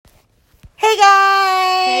Hey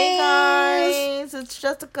guys! Hey guys! It's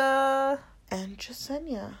Jessica. And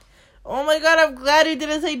Jasenia. Oh my god, I'm glad you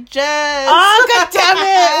didn't say Jess. Oh, god damn it!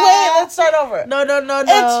 Wait, let's start over. No.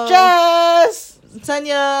 It's Jess!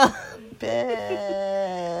 Tanya. Bet.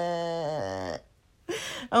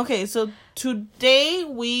 Okay, so today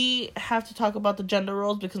we have to talk about the gender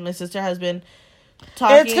roles because my sister has been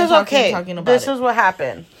talking about this it. is what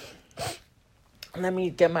happened. Let me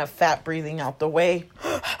get my fat breathing out the way.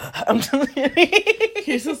 I'm just kidding.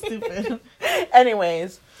 You're so stupid.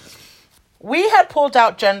 Anyways, we had pulled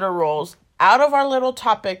out gender roles out of our little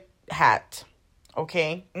topic hat.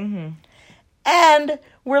 Okay? Mm-hmm. And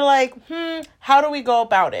we're like, how do we go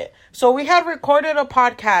about it? So we had recorded a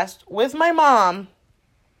podcast with my mom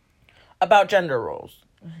about gender roles.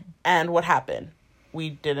 Mm-hmm. And what happened? We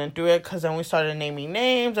didn't do it because then we started naming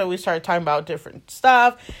names and we started talking about different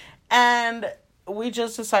stuff. And we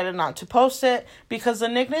just decided not to post it because the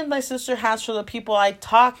nicknames my sister has for the people I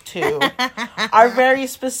talk to are very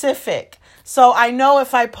specific. So I know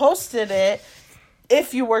if I posted it,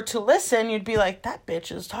 if you were to listen, you'd be like, that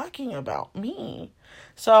bitch is talking about me.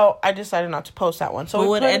 So I decided not to post that one. So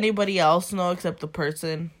would anybody else know except the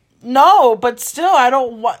person? No, but still, I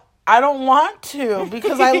don't want to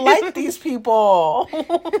because I like these people.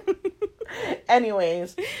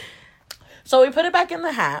 Anyways, so we put it back in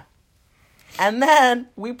the hat. And then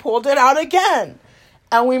we pulled it out again.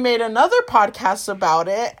 And we made another podcast about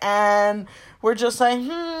it. And we're just like,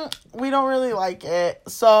 we don't really like it.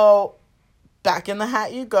 So back in the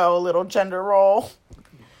hat you go, little gender role.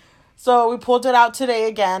 So we pulled it out today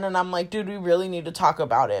again. And I'm like, dude, we really need to talk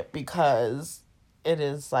about it. Because it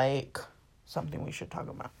is like something we should talk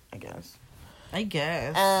about, I guess.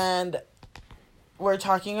 And we're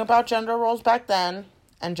talking about gender roles back then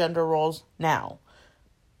and gender roles now.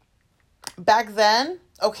 Back then,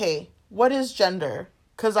 okay, what is gender?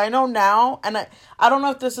 Because I know now, and I don't know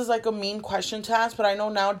if this is like a mean question to ask, but I know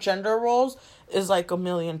now gender roles is like a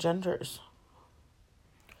million genders.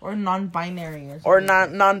 Or non-binary. Or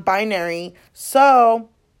non-binary. So,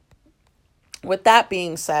 with that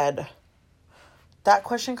being said, that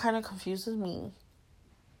question kind of confuses me.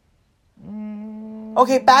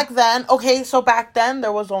 Okay, back then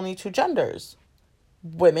there was only two genders.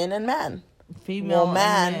 Women and men. Female and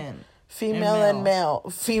man. Female and male.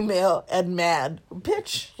 Female and man.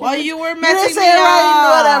 Bitch. Well, you were messing You didn't say it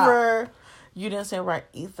right, whatever. You didn't say it right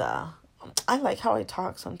either. I like how I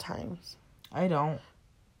talk sometimes. I don't.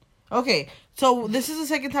 Okay, so this is the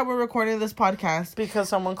second time we're recording this podcast. Because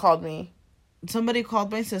someone called me. Somebody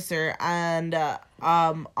called my sister, and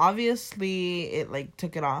obviously it like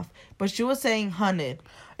took it off. But she was saying 100.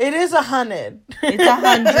 It is 100. It's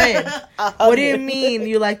 100. What do you mean?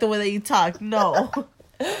 You like the way that you talk? No.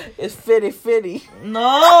 It's 50.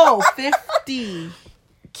 No, 50.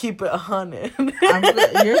 Keep it 100.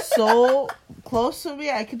 You're so close to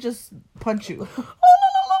me, I could just punch you.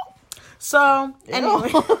 So,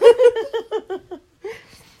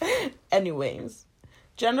 anyways,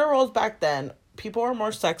 gender roles back then, people were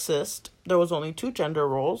more sexist. There was only two gender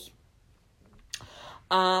roles.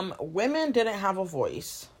 Women didn't have a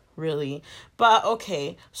voice, really. But,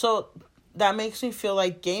 okay, so that makes me feel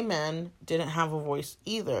like gay men didn't have a voice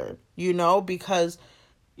either, you know, because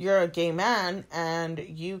you're a gay man and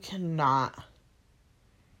you cannot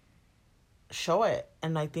show it.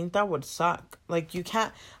 And I think that would suck. Like,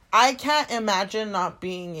 I can't imagine not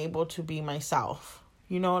being able to be myself.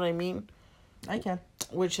 You know what I mean? I can.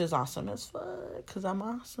 Which is awesome as fuck, because I'm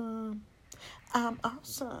awesome. I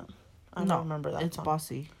don't remember that it's song.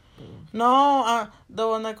 Bossy. No, the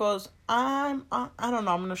one that goes, I don't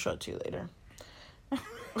know, I'm going to show it to you later.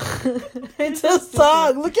 It's a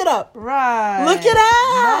song. Look it up. Right. Look it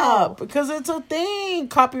up. No. Because it's a thing.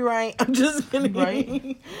 Copyright. I'm just kidding.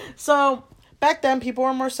 Right. So, back then, people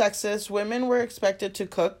were more sexist. Women were expected to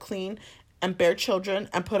cook, clean, and bear children,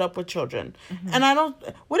 and put up with children. Mm-hmm. And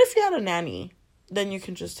what if you had a nanny? Then you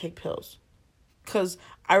can just take pills. Because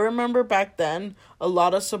I remember back then, a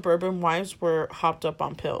lot of suburban wives were hopped up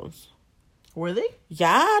on pills. Were they?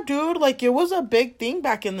 Yeah, dude. Like, it was a big thing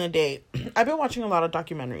back in the day. I've been watching a lot of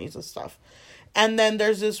documentaries and stuff. And then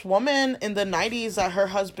there's this woman in the 90s that her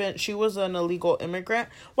husband, she was an illegal immigrant.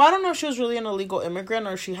 Well, I don't know if she was really an illegal immigrant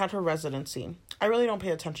or she had her residency. I really don't pay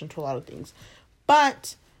attention to a lot of things.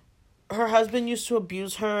 But her husband used to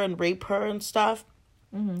abuse her and rape her and stuff.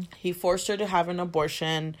 Mm-hmm. He forced her to have an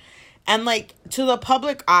abortion. And, like, to the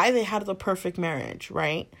public eye, they had the perfect marriage,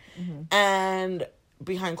 right? Mm-hmm. And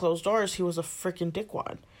behind closed doors, he was a freaking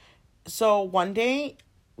dickwad. So one day,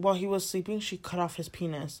 while he was sleeping, she cut off his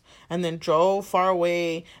penis and then drove far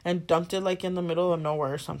away and dumped it, like, in the middle of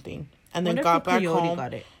nowhere or something. And then got back home.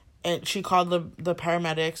 Got it? and she called the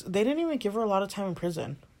paramedics. They didn't even give her a lot of time in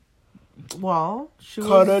prison. Well, she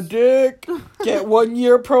cut a dick, get 1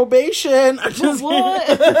 year probation. Just what?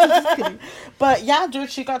 Just kidding. But yeah,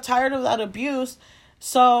 dude, she got tired of that abuse.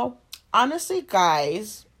 So honestly,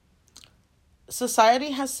 guys,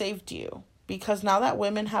 society has saved you, because now that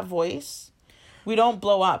women have voice, we don't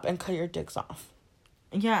blow up and cut your dicks off.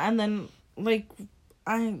 Yeah, and then like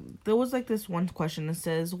there was like this one question that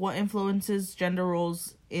says, what influences gender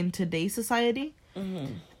roles in today's society?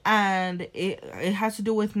 Mm-hmm. And it has to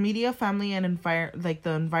do with media, family, and the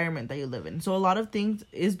environment that you live in. So a lot of things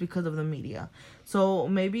is because of the media. So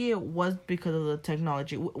maybe it was because of the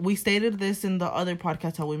technology. We stated this in the other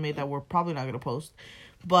podcast that we made that we're probably not going to post.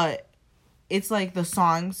 But it's like the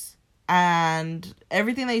songs and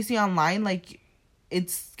everything that you see online, like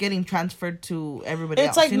it's getting transferred to everybody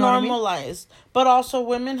else. It's like normalized. I mean? But also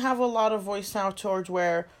women have a lot of voice now towards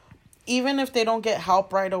where even if they don't get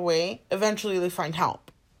help right away, eventually they find help.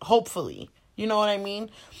 Hopefully. You know what I mean?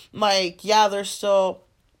 Like, yeah, there's still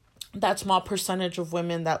that small percentage of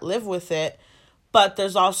women that live with it, but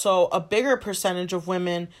there's also a bigger percentage of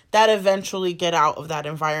women that eventually get out of that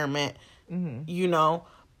environment. Mm-hmm. You know,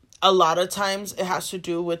 a lot of times it has to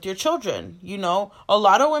do with your children. You know, a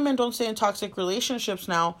lot of women don't stay in toxic relationships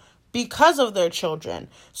now because of their children.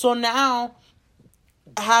 So now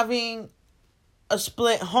having a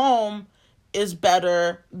split home is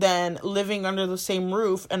better than living under the same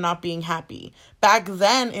roof and not being happy. Back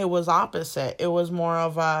then, it was opposite. It was more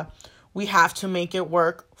of we have to make it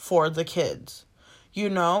work for the kids, you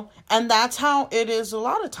know? And that's how it is a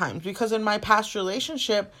lot of times. Because in my past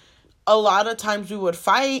relationship, a lot of times we would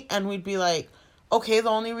fight and we'd be like, okay, the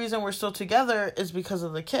only reason we're still together is because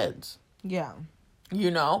of the kids. Yeah.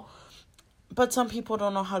 You know? But some people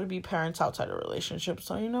don't know how to be parents outside a relationship.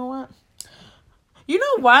 So you know what? You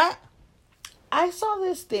know what? I saw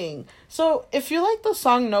this thing. So, if you like the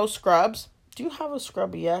song No Scrubs, do you have a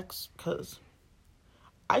Scrubby X? Because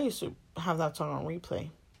I used to have that song on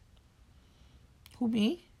replay. Who,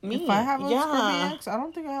 me? Me. If I have a Scrubby X? I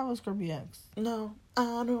don't think I have a Scrubby X. No,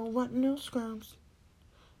 I don't want no scrubs.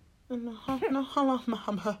 I don't know. I don't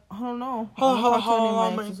know. I don't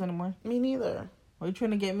talk anymore. Me neither. Why are you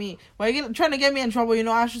trying to get me? Why are you trying to get me in trouble? You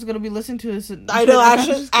know Asher's going to be listening to this. I know,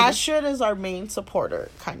 Asher is our main supporter,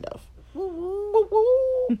 kind of.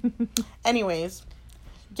 Anyways,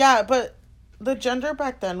 yeah, but the gender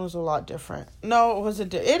back then was a lot different. No, it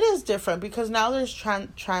wasn't. It is different because now there's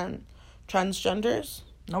transgenders.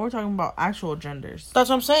 Now we're talking about actual genders. That's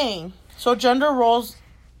what I'm saying. So gender roles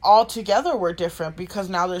altogether were different because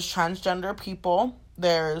now there's transgender people.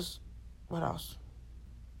 There's what else?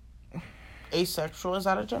 Asexual, is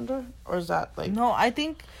that a gender? Or is that like... No, I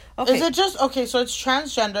think... Okay. Is it just... Okay, so it's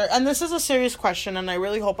transgender. And this is a serious question, and I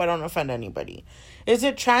really hope I don't offend anybody. Is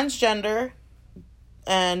it transgender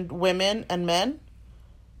and women and men?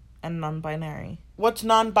 And non-binary. What's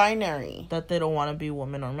non-binary? That they don't want to be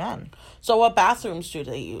women or men. So what bathrooms do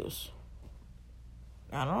they use?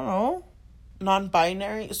 I don't know.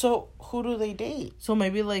 Non-binary? So who do they date? So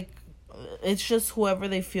maybe like... It's just whoever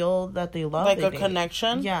they feel that they love. Like a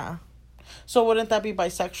connection? Yeah. So wouldn't that be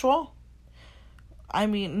bisexual? I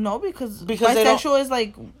mean, no, because bisexual is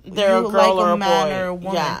like they're a girl or a man boy. Or a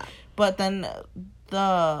woman. Yeah. But then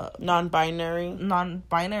the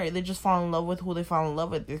non-binary, they just fall in love with who they fall in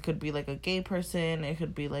love with. It could be like a gay person. It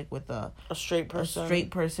could be like with a straight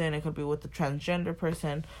person. It could be with a transgender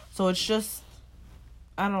person. So it's just...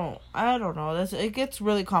 I don't know. It gets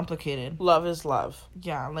really complicated. Love is love.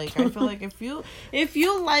 Yeah, like I feel like if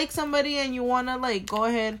you like somebody and you wanna like go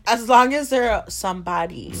ahead, as long as they're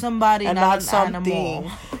somebody, and not something.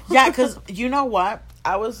 Animal. Yeah, because you know what?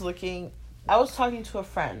 I was talking to a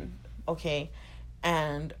friend, okay,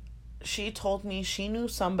 and she told me she knew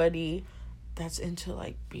somebody that's into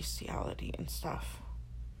like bestiality and stuff.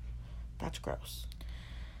 That's gross.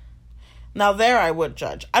 Now, there I would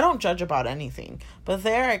judge. I don't judge about anything. But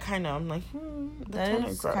there I'm like, that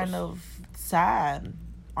is kind of sad,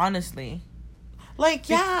 honestly. Like,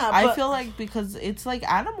 yeah. I feel like because it's like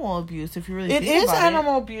animal abuse, if you really think about it. It is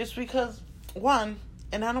animal abuse because, one,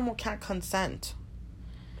 an animal can't consent.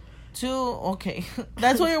 Two, okay.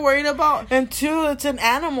 That's what you're worried about? And two, it's an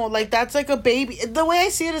animal. Like, that's like a baby. The way I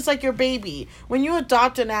see it, it's like your baby. When you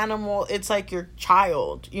adopt an animal, it's like your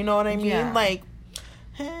child. You know what I mean? Yeah. Like...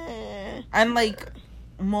 And like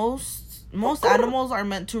most animals are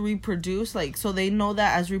meant to reproduce, like, so they know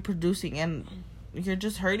that as reproducing, and you're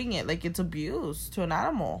just hurting it. Like, it's abuse to an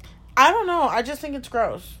animal. I don't know. I just think it's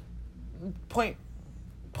gross. Point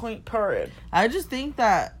period. I just think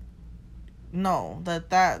that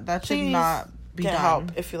that should not be done.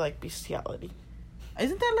 Help if you like bestiality.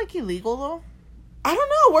 Isn't that like illegal though? I don't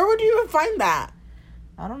know. Where would you even find that?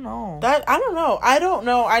 I don't know. I don't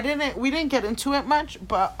know. We didn't get into it much,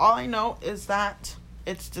 but all I know is that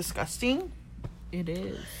it's disgusting. It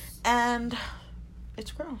is. And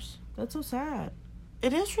it's gross. That's so sad.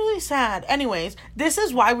 It is really sad. Anyways, this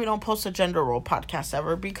is why we don't post a gender role podcast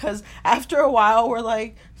ever, because after a while we're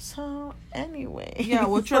like, so anyway. Yeah,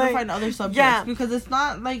 we'll try to find other subjects. Yeah. Because it's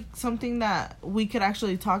not like something that we could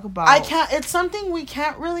actually talk about. It's something we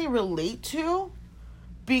can't really relate to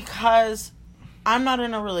because I'm not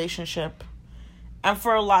in a relationship. And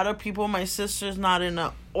for a lot of people, my sister's not in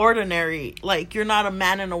a ordinary, like, you're not a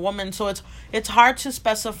man and a woman. So it's hard to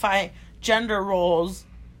specify gender roles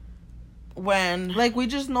when, like, we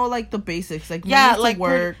just know, like, the basics, like, yeah, men used to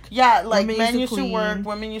work, like men used to work,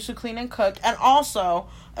 women used to clean and cook. And also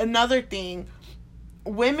another thing,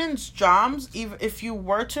 women's jobs, even if you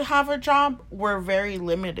were to have a job, were very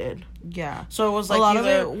limited. Yeah, so it was like a lot of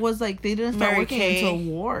it was like they didn't start working until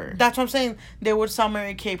war. That's what I'm saying. They would sell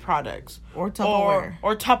Mary Kay products or Tupperware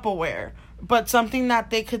or Tupperware, but something that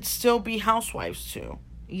they could still be housewives to.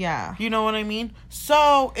 Yeah. You know what I mean?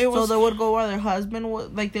 So it was... So they would go while their husband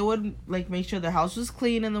would... Like, they would, like, make sure their house was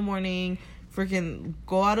clean in the morning. Freaking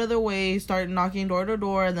go out of their way. Start knocking door to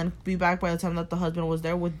door. And then be back by the time that the husband was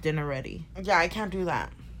there with dinner ready. Yeah, I can't do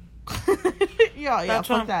that.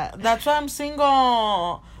 Fuck that. That's why I'm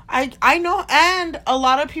single. I know... And a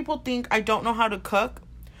lot of people think I don't know how to cook.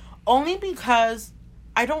 Only because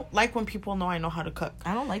I don't like when people know I know how to cook.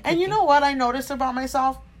 I don't like cooking. And you know what I noticed about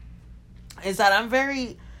myself? Is that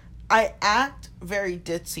I act very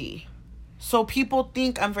ditzy. So people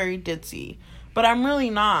think I'm very ditzy. But I'm really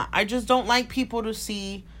not. I just don't like people to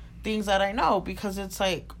see things that I know because it's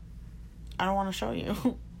like, I don't want to show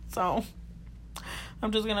you. So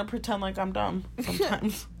I'm just going to pretend like I'm dumb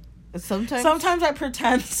sometimes. Sometimes I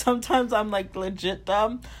pretend. Sometimes I'm like legit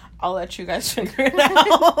dumb. I'll let you guys figure it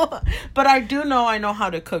out. But I do know I know how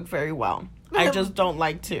to cook very well. I just don't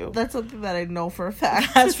like to. That's something that I know for a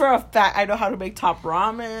fact. That's for a fact. I know how to make top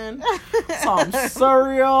ramen, some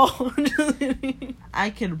cereal. I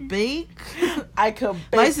can bake.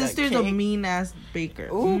 My sister's a mean ass baker.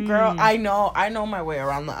 Ooh, girl, I know my way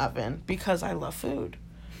around the oven because I love food.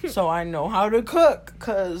 So I know how to cook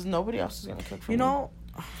because nobody else is gonna cook for me.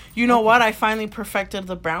 You know what? I finally perfected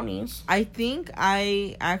the brownies. I think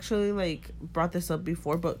I actually, like, brought this up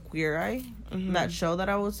before, but Queer Eye, that show that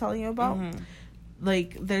I was telling you about,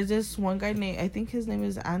 like, there's this one guy named, I think his name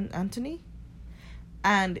is Anthony,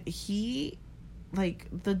 and he, like,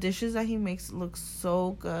 the dishes that he makes look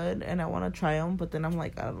so good, and I want to try them, but then I'm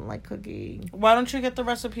like, I don't like cooking. Why don't you get the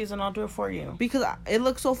recipes and I'll do it for you? Because it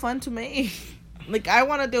looks so fun to make. Like, I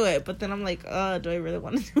want to do it, but then I'm like, do I really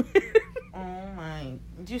want to do it? Oh my...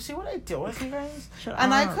 Do you see what I deal with, you guys? Shut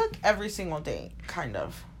and up. I cook every single day, kind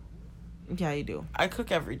of. Yeah, you do. I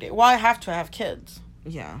cook every day. Well, I have to. I have kids.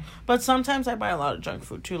 Yeah. But sometimes I buy a lot of junk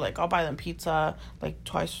food, too. Like, I'll buy them pizza, like,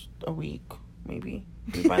 twice a week, maybe.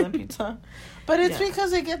 We buy them pizza. But it's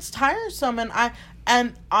because it gets tiresome.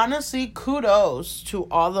 And honestly, kudos to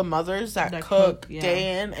all the mothers that cook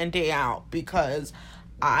day in and day out. Because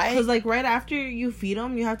like, right after you feed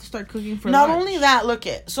them, you have to start cooking for Not lunch. only that, look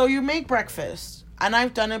it. So you make breakfast. And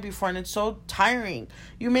I've done it before, and it's so tiring.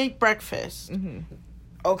 You make breakfast.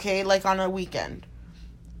 Okay, like on a weekend.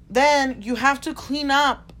 Then you have to clean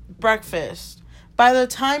up breakfast. By the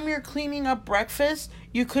time you're cleaning up breakfast,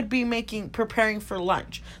 you could be preparing for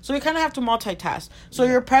lunch. So you kind of have to multitask. So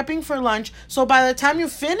you're prepping for lunch. So by the time you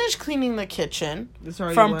finish cleaning the kitchen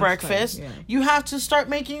from breakfast, you have to start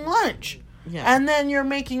making lunch. Yeah. And then you're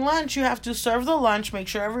making lunch. You have to serve the lunch, make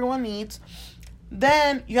sure everyone eats.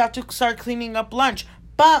 Then you have to start cleaning up lunch.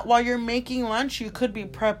 But while you're making lunch, you could be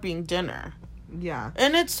prepping dinner. Yeah.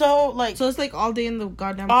 And it's so, like... So it's, like, all day in the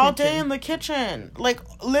goddamn kitchen. All day in the kitchen. Like,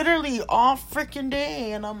 literally all freaking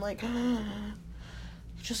day. And I'm like... you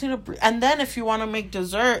just need to breathe. And then if you want to make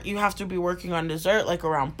dessert, you have to be working on dessert, like,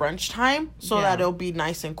 around brunch time. So that it'll be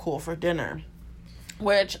nice and cool for dinner.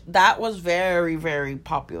 Which, that was very, very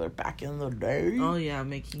popular back in the day. Oh, yeah,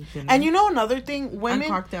 making dinner. And you know another thing?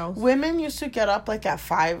 Cocktails. Women used to get up, like, at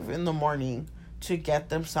 5 in the morning to get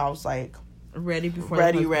themselves, like... Ready.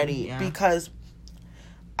 Yeah. Because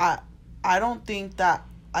I don't think that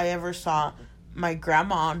I ever saw my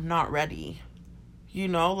grandma not ready. You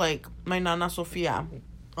know, like, my Nana Sofia.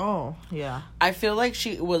 Oh, yeah. I feel like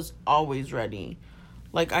she was always ready.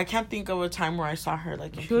 Like, I can't think of a time where I saw her,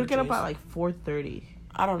 like, she would get up at, like, 4:30.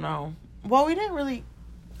 I don't know. Well, we didn't really...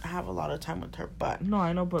 have a lot of time with her, but no,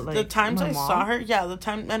 I know, but like the times I saw her,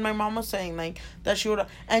 and my mom was saying like that she would,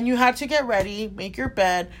 and you had to get ready, make your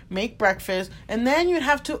bed, make breakfast, and then you'd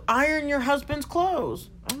have to iron your husband's clothes.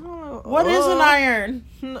 What is an iron?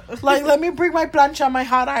 Like, let me bring my plancha, my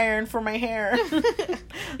hot iron for my hair.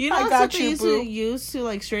 You know, I got you, used to use to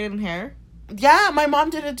like straighten hair. Yeah, my mom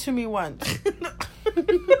did it to me once.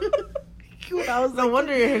 No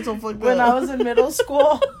wonder your hair's so fucked up. When I was in middle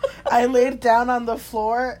school, I laid down on the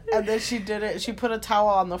floor, and then she did it. She put a towel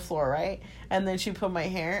on the floor, right? And then she put my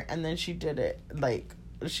hair, and then she did it. Like,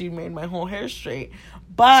 she made my whole hair straight.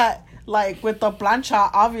 But, like, with the plancha,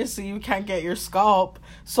 obviously, you can't get your scalp.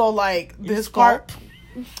 So, like, this part...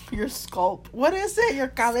 Your scalp. What is it? Your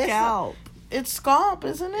cabeza? Scalp. It's scalp,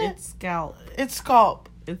 isn't it? It's scalp. It's scalp.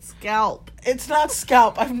 It's scalp. It's not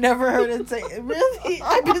scalp. I've never heard it say it. Really?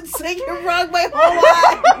 I've been saying it wrong my whole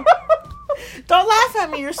life. Don't laugh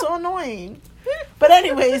at me. You're so annoying. But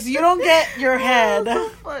anyways, you don't get your head. So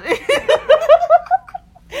funny.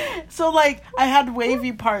 So, like, I had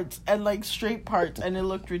wavy parts and, like, straight parts, and it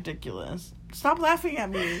looked ridiculous. Stop laughing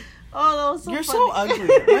at me. Oh, that was so You're funny. so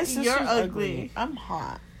ugly. My sister's You're ugly. I'm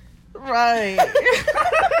hot. Right.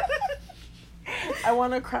 I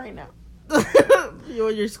want to cry now.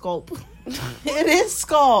 You're your scalp. It is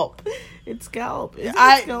scalp. It's scalp. Isn't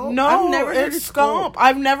it scalp? No, I've never heard it's it's scalp.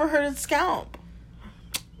 I've never heard it's scalp.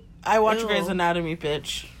 I watch Ew. Grey's Anatomy,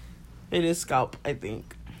 bitch. It is scalp, I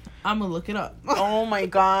think. I'm gonna look it up. Oh my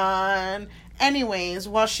god. Anyways,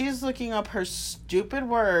 while she's looking up her stupid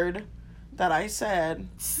word that I said,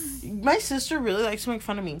 my sister really likes to make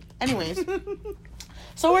fun of me. Anyways,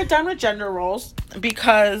 so we're done with gender roles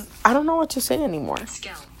because I don't know what to say anymore.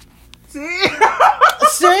 Scalp. See?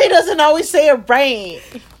 Siri doesn't always say it right.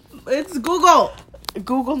 It's Google.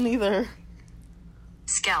 Google neither.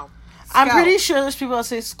 Scalp. I'm pretty sure there's people that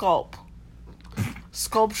say scalp.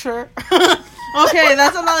 Sculpture. Okay,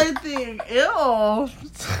 that's another thing. Ew.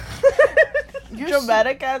 You're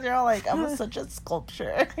dramatic as you're all like, I'm such a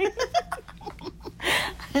sculpture.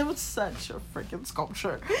 I'm such a freaking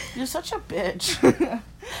sculpture. You're such a bitch.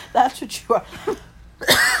 That's what you are.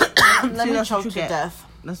 Let me choke to death.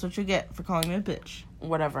 That's what you get for calling me a bitch.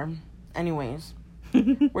 Whatever. Anyways,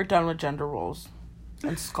 we're done with gender roles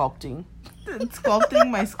and sculpting. It's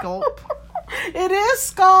sculpting my scalp. It is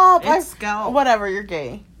scalp. It's scalp. Whatever, you're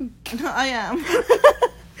gay. I am.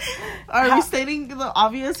 Are we stating the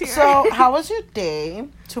obvious here? So, how was your day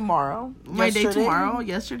tomorrow? My day tomorrow?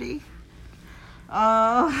 Yesterday?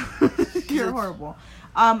 You're horrible.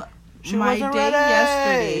 My day wasn't ready.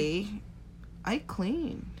 yesterday, I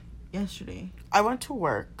cleaned yesterday. I went to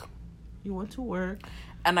work. You went to work.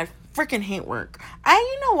 And I freaking hate work.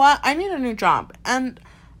 You know what? I need a new job. And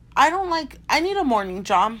I need a morning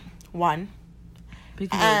job. One.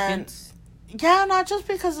 Because of the kids? Yeah, not just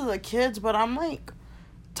because of the kids, but I'm like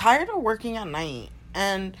tired of working at night.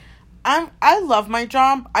 And I love my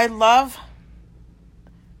job. I love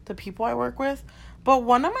the people I work with. But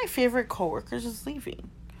one of my favorite coworkers is leaving.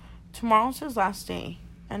 Tomorrow's his last day.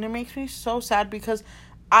 And it makes me so sad because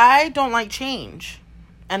I don't like change.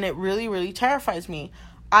 And it really, really terrifies me.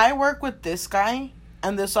 I work with this guy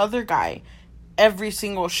and this other guy every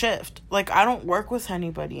single shift. Like, I don't work with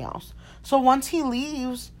anybody else. So once he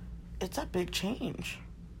leaves, it's a big change.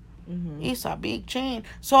 Mm-hmm. It's a big change.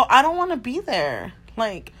 So I don't want to be there.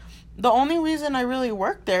 Like, the only reason I really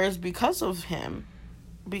work there is because of him.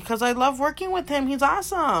 Because I love working with him. He's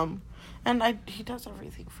awesome. And he does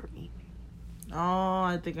everything for me. Oh,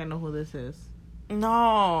 I think I know who this is.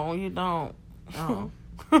 No, you don't. Oh.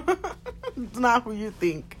 It's not who you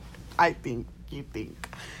think. I think you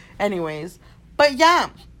think. Anyways. But yeah.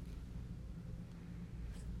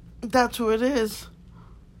 That's who it is.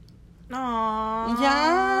 Aww.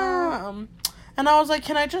 Yeah. And I was like,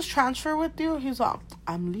 can I just transfer with you? He's like,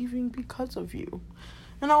 I'm leaving because of you.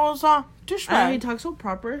 And I was like, douchebag. He talks so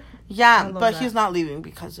proper. Yeah, but he's not leaving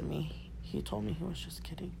because of me. He told me he was just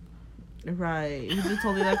kidding. Right. He just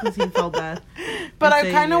told me that because he felt bad. But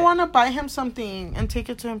I kind of want to buy him something and take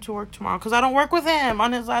it to him to work tomorrow. Because I don't work with him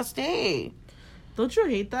on his last day. Don't you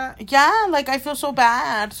hate that? Yeah, like I feel so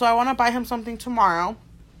bad. So I want to buy him something tomorrow.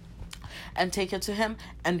 And take it to him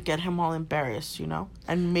and get him all embarrassed, you know?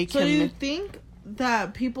 And make him... So you think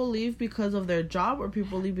that people leave because of their job or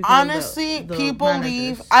people leave because honestly, of the people managers?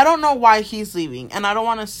 leave. I don't know why he's leaving. And I don't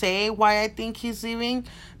want to say why I think he's leaving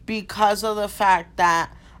because of the fact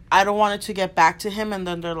that I don't want it to get back to him and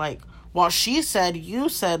then they're like, well, she said, you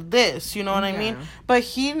said this. You know what I mean? But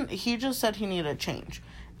he just said he needed a change.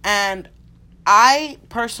 And I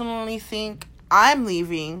personally think I'm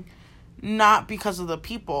leaving not because of the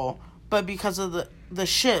people, but because of the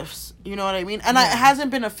shifts, you know what I mean? And it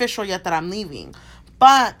hasn't been official yet that I'm leaving.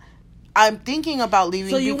 But I'm thinking about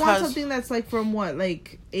leaving. So you want something that's like from what?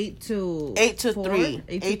 Like 8 to 4? 3.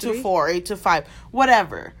 8 to 4, 8 to 5.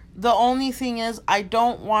 Whatever. The only thing is I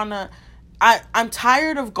don't want to... I'm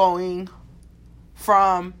tired of going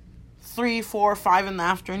from 3, 4, 5 in the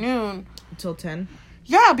afternoon until 10.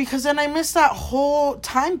 Yeah, because then I miss that whole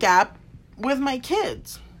time gap with my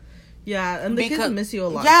kids. Yeah, and the kids miss you a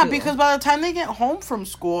lot. Yeah, too. Because by the time they get home from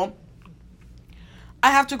school, I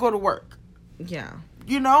have to go to work. Yeah.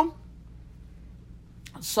 You know?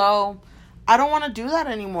 So I don't want to do that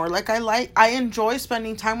anymore. I enjoy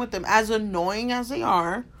spending time with them. As annoying as they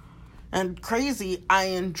are and crazy, I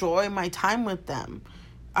enjoy my time with them.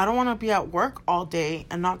 I don't want to be at work all day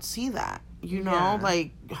and not see that. You know,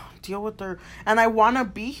 deal with their... And I want to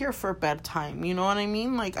be here for bedtime. You know what I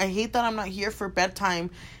mean? I hate that I'm not here for bedtime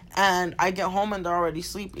and I get home and they're already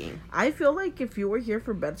sleeping. I feel like if you were here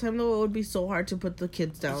for bedtime, though, it would be so hard to put the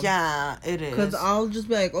kids down. Yeah, it is. Because I'll just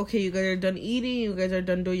be like, okay, you guys are done eating. You guys are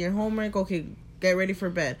done doing your homework. Okay, get ready for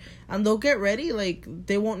bed. And they'll get ready.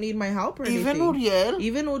 They won't need my help or anything.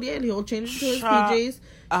 Even Uriel, he'll change into his PJs.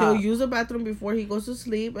 He'll use the bathroom before he goes to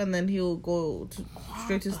sleep, and then he'll go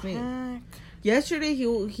straight to sleep. Heck? Yesterday,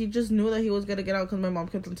 he just knew that he was going to get out because my mom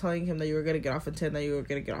kept on telling him that you were going to get off at 10, that you were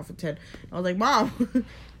going to get off at 10. I was like, Mom.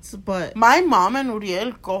 But my mom and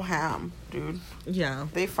Uriel go ham, dude. Yeah.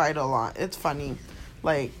 They fight a lot. It's funny.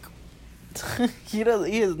 He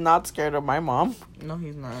is not scared of my mom. No,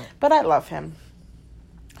 he's not. But I love him.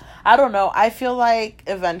 I don't know. I feel like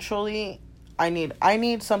eventually I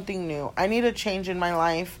need something new. I need a change in my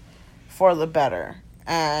life for the better.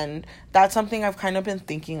 And that's something I've kind of been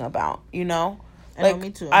thinking about, you know? Me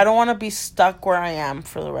too. I don't want to be stuck where I am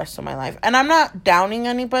for the rest of my life. And I'm not downing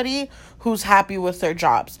anybody who's happy with their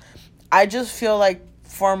jobs. I just feel like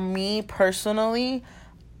for me personally,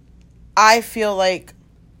 I feel like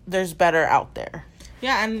there's better out there.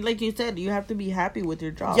 Yeah, and like you said, you have to be happy with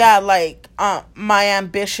your job. Yeah, my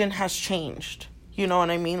ambition has changed. You know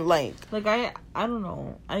what I mean? I don't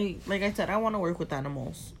know. Like I said, I want to work with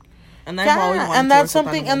animals. And I've always wanted to work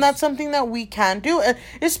with animals. And that's something that we can do,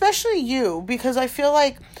 especially you, because I feel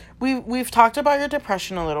like we've talked about your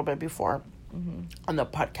depression a little bit before on the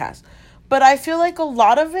podcast. But I feel like a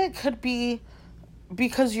lot of it could be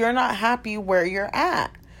because you're not happy where you're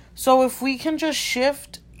at. So if we can just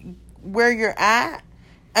shift where you're at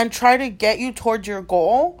and try to get you towards your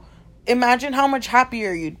goal, imagine how much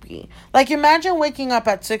happier you'd be. Imagine waking up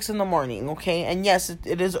at 6 a.m, okay? And yes,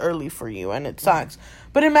 it is early for you and it sucks.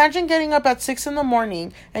 But imagine getting up at 6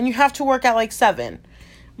 a.m. and you have to work at 7.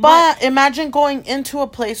 But imagine going into a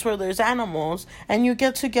place where there's animals and you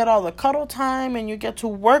get all the cuddle time and you get to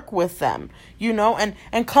work with them, you know,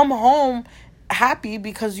 and come home happy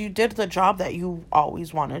because you did the job that you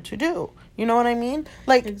always wanted to do. You know what I mean?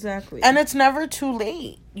 Exactly. And it's never too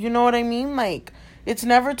late. You know what I mean? It's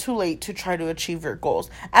never too late to try to achieve your goals.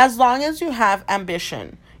 As long as you have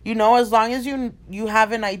ambition. You know, as long as you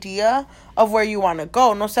have an idea of where you want to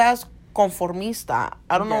go. No seas conformista.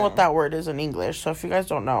 I don't know what that word is in English. So if you guys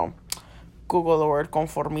don't know, Google the word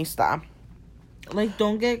conformista.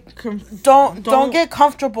 Don't get... Don't get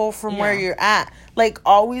comfortable from where you're at.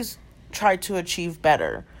 Always try to achieve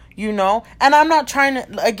better. You know? And I'm not trying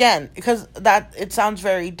to... Again, because it sounds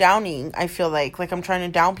very downing. I feel like I'm trying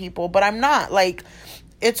to down people. But I'm not.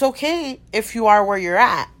 It's okay if you are where you're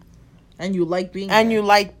at. And you like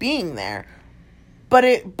being there.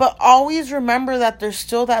 But always remember that there's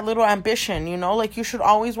still that little ambition, you know? You should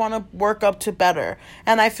always want to work up to better.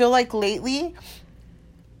 And I feel like lately,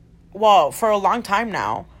 well, for a long time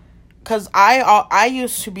now, because I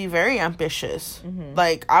used to be very ambitious. Mm-hmm.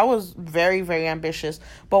 I was very, very ambitious.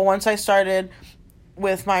 But once I started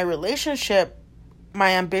with my relationship,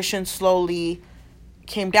 my ambition slowly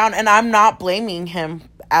came down. And I'm not blaming him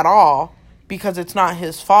at all. Because it's not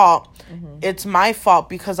his fault. Mm-hmm. It's my fault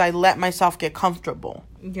because I let myself get comfortable.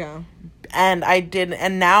 Yeah. And I did.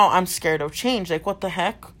 And now I'm scared of change. What the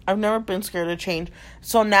heck? I've never been scared of change.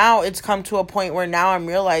 So now it's come to a point where now I'm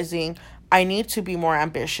realizing I need to be more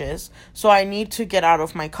ambitious. So I need to get out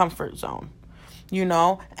of my comfort zone. You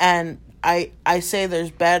know? And I say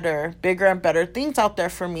there's bigger and better things out there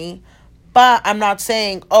for me. But I'm not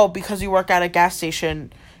saying, because you work at a gas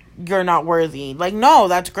station, you're not worthy. No,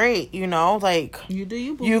 that's great, you know? You do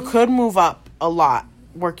you, boo. You could move up a lot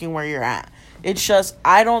working where you're at. It's just,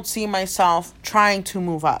 I don't see myself trying to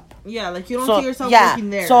move up. Yeah, you don't see yourself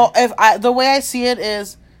working there. So, the way I see it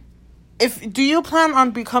is, do you plan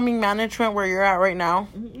on becoming management where you're at right now?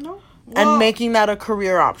 No. And making that a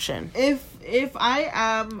career option? If I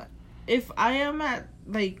am at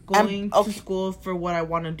like going to school for what I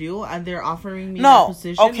want to do, and they're offering me that No.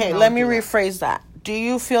 position. Okay, let me rephrase that. Do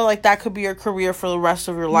you feel like that could be your career for the rest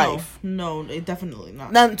of your life? No, definitely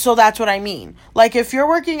not. Then, so that's what I mean. Like, if you're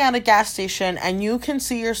working at a gas station and you can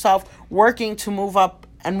see yourself working to move up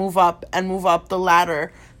and move up and move up the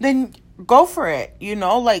ladder, then go for it. You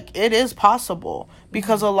know, like, it is possible.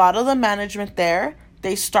 Because a lot of the management there,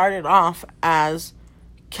 they started off as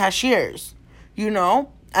cashiers, you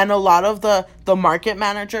know? And a lot of the market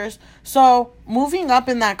managers. So, moving up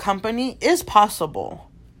in that company is possible.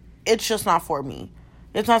 It's just not for me.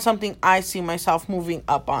 It's not something I see myself moving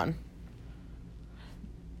up on.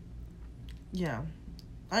 Yeah.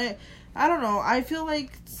 I don't know. I feel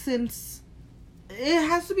like since it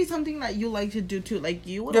has to be something that you like to do too. Like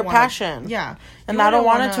your passion. Yeah. And I don't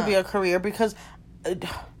want it to be a career because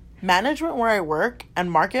management where I work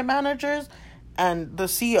and market managers and the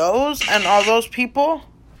CEOs and all those people,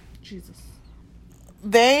 Jesus,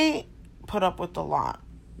 they put up with a lot.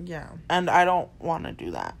 Yeah. And I don't want to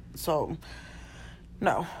do that. So,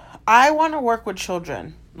 no. I want to work with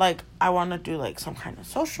children. Like, I want to do, like, some kind of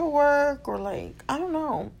social work or, like, I don't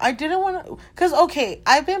know. I didn't want to... Because, okay,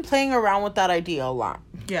 I've been playing around with that idea a lot.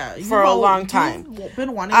 Yeah. For a long time. You've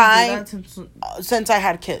been wanting to do that since I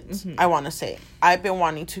had kids, I want to say. I've been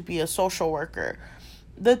wanting to be a social worker.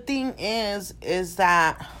 The thing is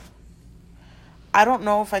that... I don't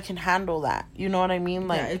know if I can handle that. You know what I mean?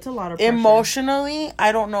 Like, yeah, it's a lot of pressure. Emotionally,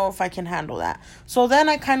 I don't know if I can handle that. So then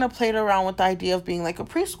I kind of played around with the idea of being like a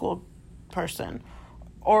preschool person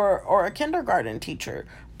or a kindergarten teacher.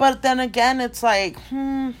 But then again, it's like,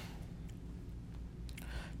 do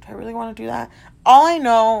I really want to do that? All I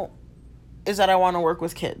know is that I want to work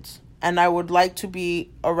with kids. And I would like to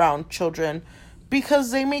be around children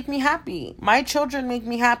because they make me happy. My children make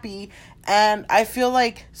me happy. And I feel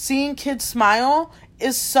like seeing kids smile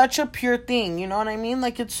is such a pure thing. You know what I mean?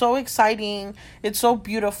 Like, it's so exciting. It's so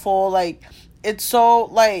beautiful. Like, it's so,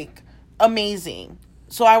 like, amazing.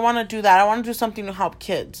 So I want to do that. I want to do something to help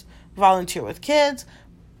kids. Volunteer with kids.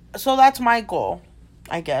 So that's my goal,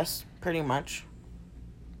 I guess, pretty much.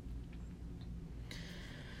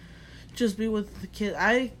 Just be with the kids.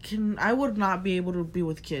 I would not be able to be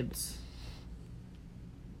with kids.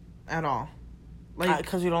 At all. Like,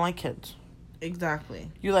 because you don't like kids.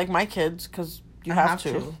 Exactly. You like my kids because you have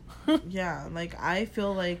to. Yeah, like, I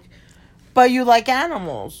feel like... But you like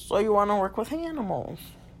animals, so you want to work with animals.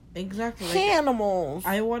 Exactly. Like, animals.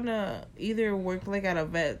 I want to either work, like, at a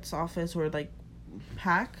vet's office or, like,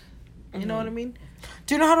 PAC. You know what I mean?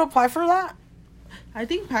 Do you know how to apply for that? I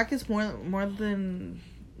think PAC is more than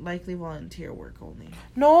likely volunteer work only.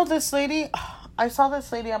 No, this lady... I saw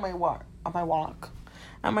this lady on my walk.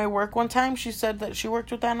 At my work one time, she said that she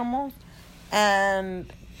worked with animals,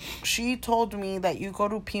 and she told me that you go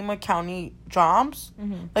to Pima County Jobs,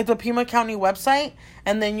 like the Pima County website,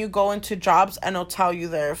 and then you go into jobs, and it'll tell you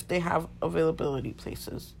there if they have availability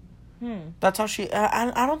places. That's how she...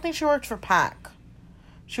 I don't think she worked for PAC.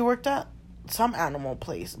 She worked at some animal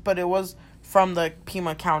place, but it was from the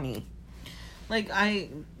Pima County. Like,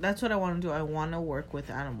 that's what I want to do. I want to work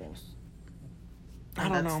with animals. I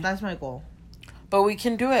don't know. That's my goal. But we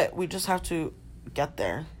can do it. We just have to get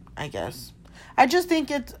there, I guess. I just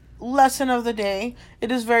think it's lesson of the day.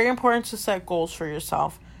 It is very important to set goals for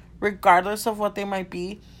yourself, regardless of what they might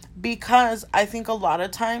be. Because I think a lot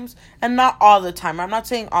of times, and not all the time, I'm not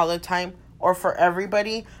saying all the time or for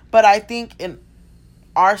everybody, but I think in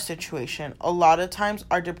our situation, a lot of times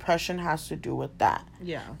our depression has to do with that.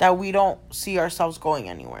 Yeah. That we don't see ourselves going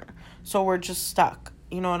anywhere. So we're just stuck.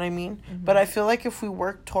 You know what I mean? But I feel like if we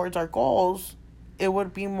work towards our goals, it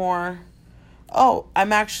would be more,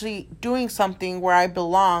 I'm actually doing something where I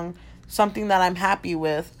belong, something that I'm happy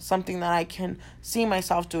with, something that I can see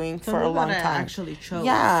myself doing for a long time. Actually chose.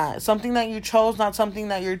 Yeah, something that you chose, not something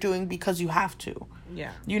that you're doing because you have to.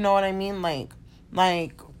 Yeah. You know what I mean? Like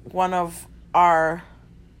one of our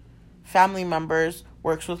family members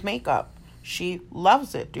works with makeup. She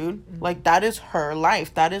loves it, dude. Like, that is her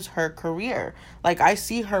life. That is her career. Like, I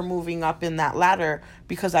see her moving up in that ladder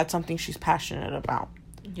because that's something she's passionate about.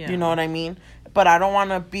 Yeah. You know what I mean? But I don't want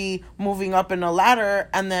to be moving up in a ladder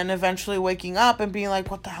and then eventually waking up and being like,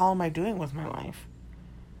 what the hell am I doing with my life?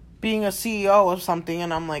 Being a CEO of something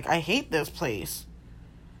and I'm like, I hate this place.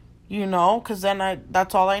 You know? Because then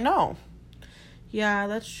that's all I know. Yeah,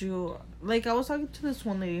 that's true. Like, I was talking to this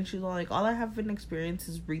one lady and she's like, all I have in experience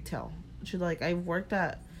is retail. She's like, I've worked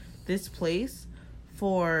at this place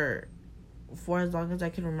for as long as I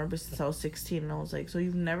can remember since I was 16. And I was like, so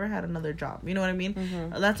you've never had another job. You know what I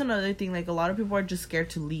mean? That's another thing. Like, a lot of people are just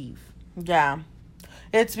scared to leave. Yeah.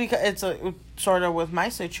 It's because it's sort of with my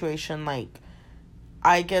situation, like,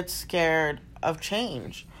 I get scared of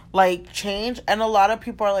change. Like, change, and a lot of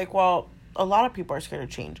people are like, well, a lot of people are scared of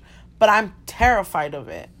change. But I'm terrified of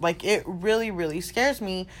it. Like, it really, really scares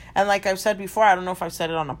me. And like I've said before, I don't know if I've said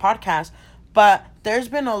it on a podcast, but there's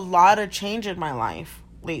been a lot of change in my life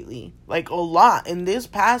lately. Like, a lot. In this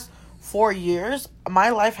past 4 years, my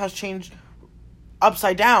life has changed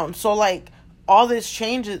upside down. So, like, all this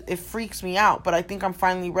change, it freaks me out. But I think I'm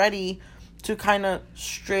finally ready to kind of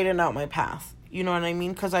straighten out my path. You know what I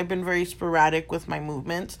mean? Because I've been very sporadic with my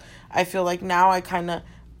movements. I feel like now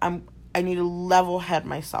I need to level head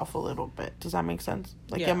myself a little bit. Does that make sense?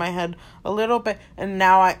 Like, Yeah. get my head a little bit. And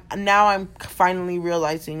now I'm finally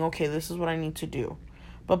realizing, okay, this is what I need to do.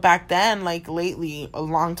 But back then, like, lately, a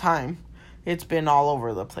long time, it's been all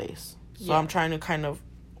over the place. So Yeah. I'm trying to kind of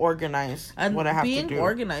organize And what I have to being do.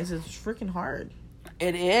 organized is freaking hard.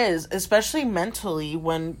 It is, especially mentally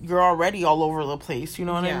when you're already all over the place. You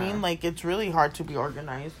know what I Yeah. mean? Like, it's really hard to be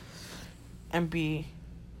organized and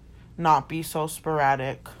not be so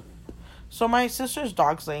sporadic. So my sister's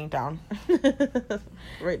dog's laying down.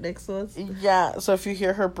 Right next to us. Yeah, so if you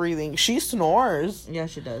hear her breathing, she snores. Yeah,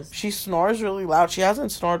 she does. She snores really loud. She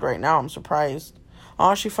hasn't snored right now. I'm surprised.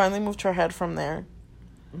 Oh, she finally moved her head from there.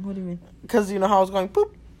 What do you mean? Because you know how I was going,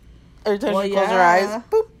 boop. Every time Well, she closed her yeah. eyes,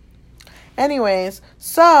 boop. Anyways,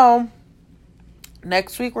 so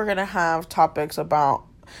next week we're going to have topics about...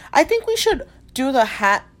 I think we should do the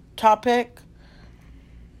hat topic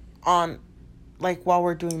on... like, while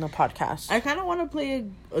we're doing the podcast. I kind of want to play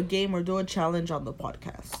a game or do a challenge on the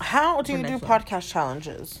podcast. How do For you do next one. podcast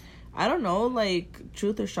challenges? I don't know, like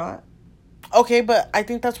truth or shot. Okay, but I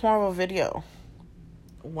think that's more of a video.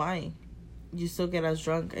 Why? You still get as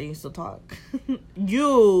drunk and you still talk.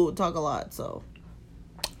 You talk a lot, so.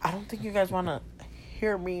 I don't think you guys want to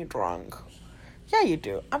hear me drunk. Yeah, you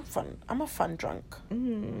do. I'm fun. I'm a fun drunk.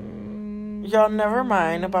 Y'all never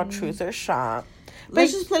mind about truth or shot.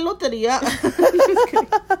 Let's just play loteria.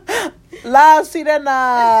 La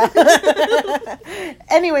Sirena.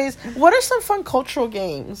 Anyways, what are some fun cultural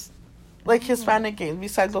games? Like Hispanic games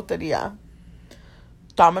besides loteria?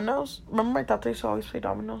 Dominoes? Remember my tata used to always play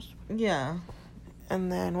dominoes? Yeah.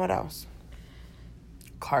 And then what else?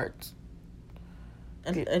 Cards.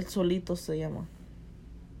 El solito se llama.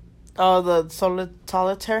 Oh, the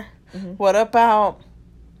solitaire? Mhm. What about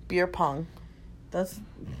beer pong? That's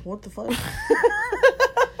what the fuck.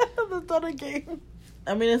 That's not a game.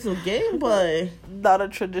 I mean, it's a game, but Not a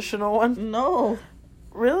traditional one. no.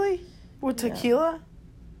 Really? With Yeah. tequila?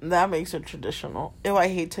 That makes it traditional. Ew, I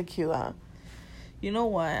hate tequila. You know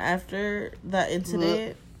what? After that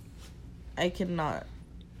incident, I cannot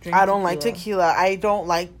drink I don't like tequila. I don't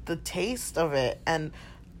like the taste of it. And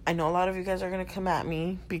I know a lot of you guys are going to come at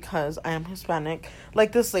me because I am Hispanic.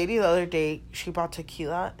 Like this lady the other day, she bought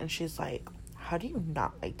tequila and she's like, how do you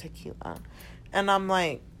not like tequila? And I'm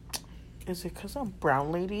like, is it because I'm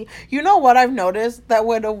brown, lady? You know what I've noticed? That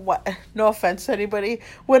when no offense to anybody,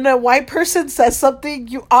 when a white person says something,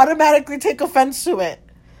 you automatically take offense to it.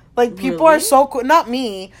 Like, people are Really? so quick, not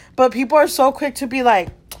me, but people are so quick to be like,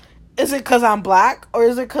 is it because I'm black or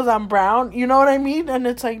is it because I'm brown? You know what I mean? And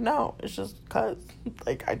it's like, no, it's just because,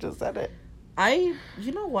 like, I just said it.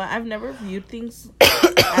 You know what? I've never viewed things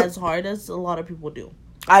as hard as a lot of people do.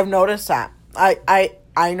 I've noticed that.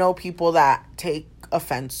 I know people that take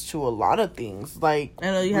offense to a lot of things. Like, I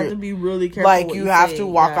know you have to be really careful. like, what you have say. to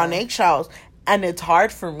walk Yeah. on eggshells. And it's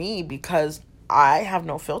hard for me because I have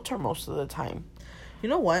no filter most of the time. You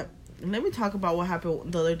know what? Let me talk about what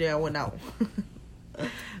happened the other day I went out.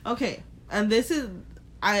 Okay, and this is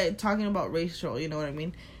talking about racial, you know what I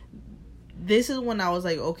mean? This is when I was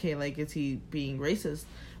like, okay, like, is he being racist?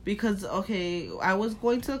 Because, okay, I was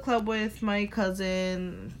going to the club with my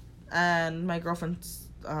cousin and my girlfriend's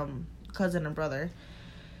cousin and brother.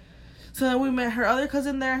 So then we met her other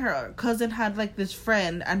cousin there. Her cousin had, like, this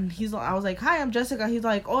friend, and I was like, hi, I'm Jessica. He's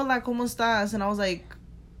like, hola, ¿cómo estás? And I was like,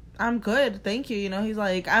 I'm good, thank you. You know, he's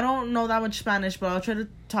like, I don't know that much Spanish, but I'll try to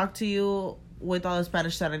talk to you with all the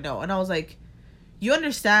Spanish that I know. And I was like, you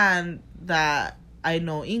understand that I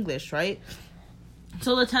know English, right?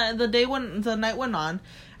 So the night went on,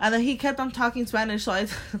 and then he kept on talking Spanish. So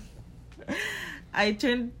I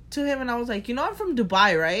turned to him and I was like, you know, I'm from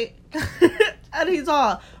Dubai, right? And he's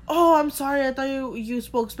all, oh, I'm sorry, I thought you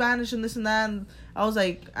spoke Spanish and this and that. And I was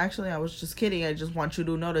like, actually, I was just kidding. I just want you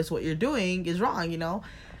to notice what you're doing is wrong, you know?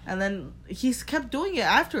 And then he kept doing it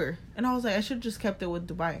after. And I was like, I should have just kept it with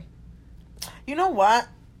Dubai. You know what?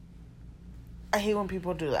 I hate when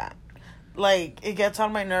people do that. Like, it gets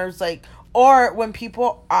on my nerves. Like, or when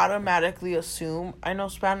people automatically assume I know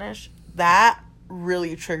Spanish. That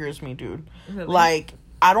really triggers me, dude. Really? Like,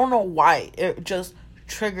 I don't know why. It just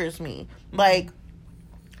triggers me. Like,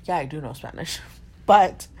 yeah, I do know Spanish,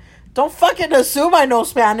 but don't fucking assume I know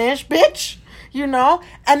Spanish, bitch. You know?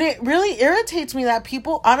 And it really irritates me that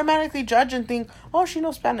people automatically judge and think, oh, she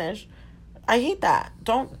knows Spanish. I hate that.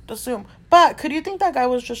 Don't assume. But could you think that guy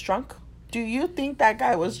was just drunk? Do you think that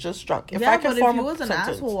guy was just drunk? If he was an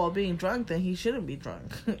asshole while being drunk, then he shouldn't be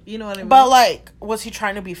drunk. You know what I mean? But, like, was he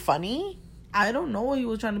trying to be funny? I don't know what he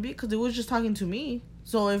was trying to be, because he was just talking to me.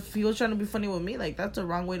 So if he was trying to be funny with me, like, that's the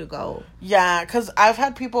wrong way to go. Yeah, because I've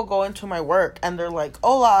had people go into my work, and they're like,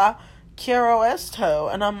 hola, quiero esto.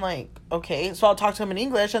 And I'm like, okay. So I'll talk to them in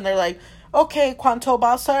English, and they're like, okay, cuánto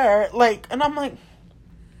va a ser? Like, and I'm like,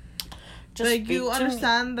 just like, you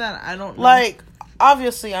understand that I don't know. Like,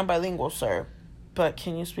 obviously, I'm bilingual, sir. But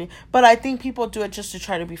can you speak? But I think people do it just to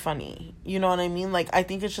try to be funny. You know what I mean? Like, I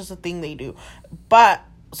think it's just a thing they do. But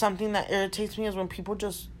something that irritates me is when people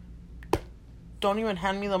just don't even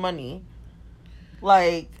hand me the money.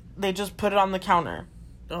 Like, they just put it on the counter.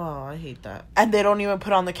 Oh, I hate that. And they don't even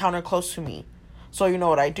put it on the counter close to me. So you know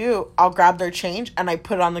what I do? I'll grab their change and I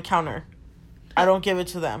put it on the counter. I don't give it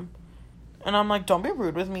to them. And I'm like, don't be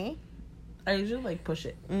rude with me. I usually, like, push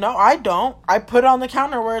it. No, I don't. I put it on the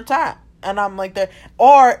counter where it's at. And I'm like, there.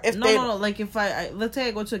 Or if No, like, if I let's say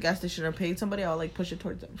I go to a gas station or pay somebody, I'll, like, push it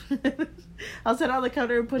towards them. I'll sit on the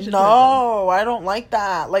counter and push it towards them. No, I don't like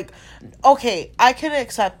that. Like, okay, I can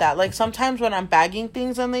accept that. Like, sometimes when I'm bagging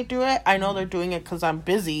things and they do it, I know they're doing it because I'm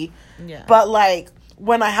busy. Yeah. But, like,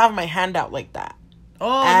 when I have my hand out like that.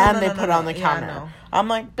 Oh, and they put it on the counter. Yeah, no. I'm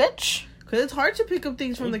like, bitch. Because it's hard to pick up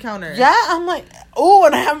things from the counter. Yeah, I'm like, oh,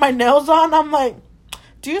 when I have my nails on, I'm like,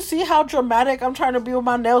 do you see how dramatic I'm trying to be with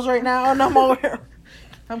my nails right now? And I'm over here.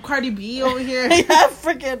 I'm Cardi B over here. Yeah,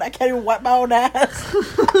 freaking, I can't even wipe my own ass.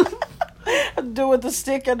 I do it with the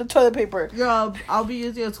stick and the toilet paper. Yo, I'll be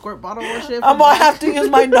using a squirt bottle or shit. I'm gonna have to use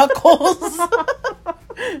my knuckles.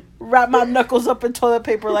 Wrap my knuckles up in toilet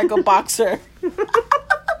paper like a boxer.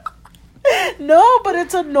 No, but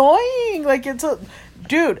it's annoying. Like,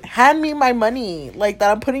 dude, hand me my money, like,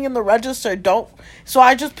 that I'm putting in the register. Don't. So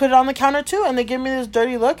I just put it on the counter too, and they give me this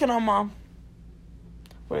dirty look, and I'm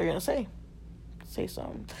what are you gonna say? Say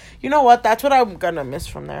something. You know what? That's what I'm gonna miss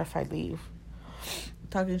from there if I leave.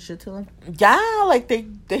 Talking shit to them. Yeah, like they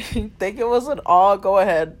think it was an all go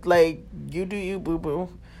ahead. Like, you do you, boo boo,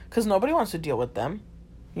 because nobody wants to deal with them.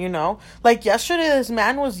 You know, like yesterday, this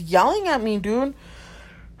man was yelling at me, dude.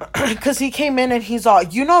 Because he came in and he's all,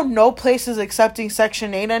 you know, no place is accepting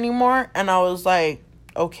Section 8 anymore. And I was like,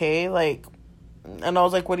 okay, like, and I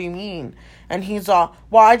was like, what do you mean? And he's all,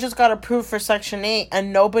 well, I just got approved for Section 8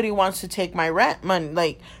 and nobody wants to take my rent money.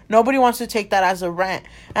 Like, nobody wants to take that as a rent.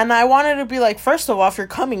 And I wanted to be like, first of all, if you're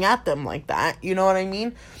coming at them like that, you know what I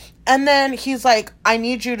mean? And then he's like, I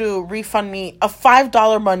need you to refund me a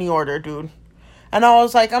 $5 money order, dude. And I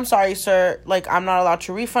was like, I'm sorry, sir. Like, I'm not allowed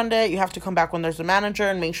to refund it. You have to come back when there's a manager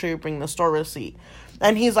and make sure you bring the store receipt.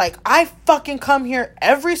 And he's like, I fucking come here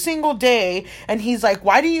every single day. And he's like,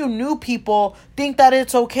 why do you new people think that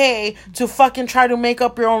it's okay to fucking try to make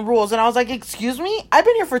up your own rules? And I was like, excuse me? I've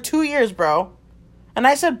been here for 2 years, bro. And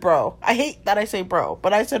I said, bro. I hate that I say bro,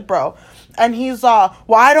 but I said, bro. And he's, well,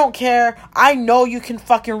 I don't care. I know you can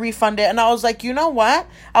fucking refund it. And I was like, you know what?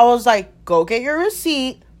 I was like, go get your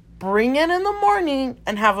receipt. Bring it in the morning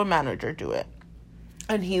and have a manager do it.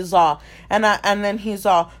 And he's and then he's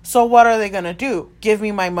so what are they gonna do? Give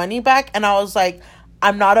me my money back? And I was like,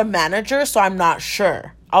 I'm not a manager, so I'm not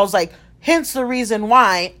sure. I was like, hence the reason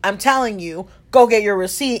why I'm telling you, go get your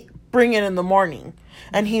receipt, bring it in the morning.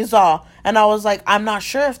 And he's and I was like, I'm not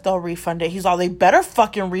sure if they'll refund it. He's they better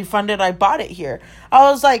fucking refund it. I bought it here.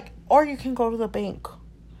 I was like, or you can go to the bank.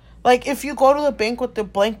 Like, if you go to the bank with the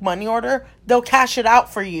blank money order, they'll cash it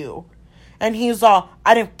out for you. And he's I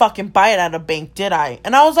didn't fucking buy it at a bank, did I?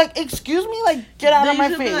 And I was like, excuse me? Like, get out of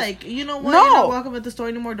my face. Like, you know what? No. You're not welcome at the store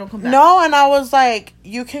anymore. Don't come back. No, and I was like,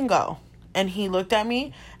 you can go. And he looked at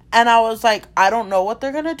me, and I was like, I don't know what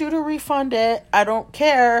they're going to do to refund it. I don't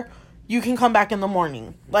care. You can come back in the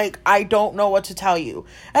morning. Like, I don't know what to tell you.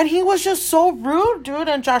 And he was just so rude, dude.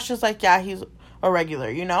 And Josh is like, yeah, he's a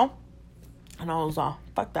regular, you know? And I was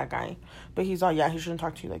fuck that guy. But he's yeah, he shouldn't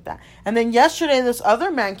talk to you like that. And then yesterday, this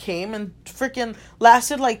other man came and freaking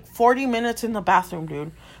lasted like 40 minutes in the bathroom,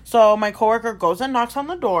 dude. So my coworker goes and knocks on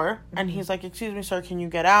the door. And he's like, excuse me, sir, can you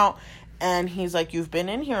get out? And he's like, you've been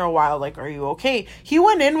in here a while. Like, are you okay? He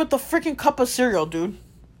went in with the freaking cup of cereal, dude.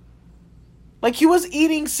 Like, he was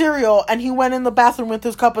eating cereal and he went in the bathroom with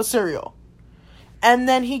his cup of cereal. And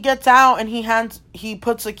then he gets out and he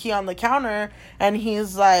puts a key on the counter and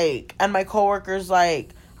he's like, and my coworker's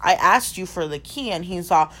like, I asked you for the key. And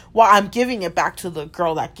he's all, well, I'm giving it back to the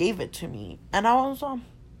girl that gave it to me. And I was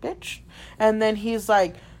bitch. And then he's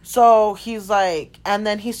like, and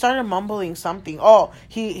then he started mumbling something. Oh,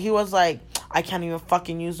 he was like, I can't even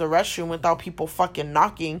fucking use the restroom without people fucking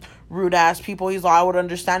knocking. Rude ass people. He's like, I would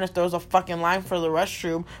understand if there was a fucking line for the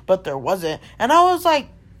restroom, but there wasn't. And I was like,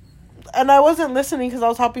 and I wasn't listening because I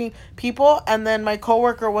was helping people. And then my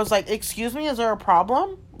coworker was like, excuse me, is there a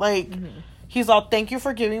problem? Like, he's all, thank you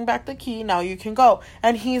for giving back the key. Now you can go.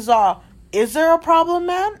 And he's all, is there a problem,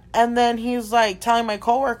 man? And then he's like telling my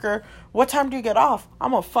coworker, what time do you get off?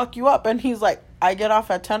 I'm gonna fuck you up. And he's like, I get off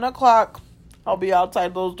at 10 o'clock. I'll be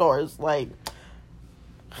outside those doors. Like,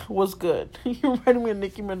 what's good? You reminded me of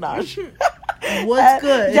Nicki Minaj. What's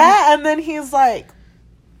good? Yeah, and then he's like,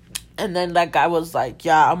 and then that guy was like,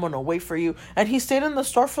 yeah, I'm gonna wait for you. And he stayed in the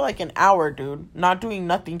store for like an hour, dude. Not doing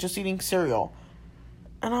nothing, just eating cereal.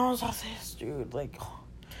 And I was like, this dude, like...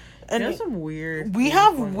 And there's some weird... We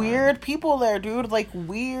have weird people there, dude. Like,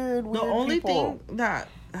 weird The only people. thing that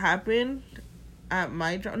happened at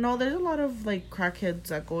my job... No, there's a lot of, like, crackheads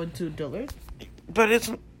that go into Dillard's. But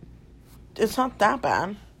it's not that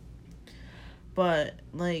bad. But,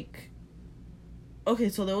 like... Okay,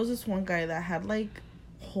 so there was this one guy that had, like,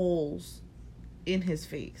 holes in his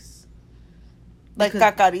face. Like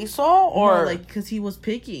cacarizo? Or... No, like, because he was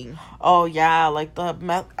picking. Oh, yeah, like the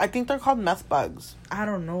meth... I think they're called meth bugs. I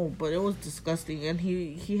don't know, but it was disgusting. And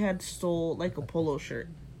he had stole, like, a polo shirt.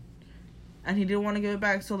 And he didn't want to give it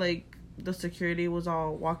back, so, like, the security was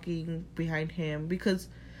all walking behind him. Because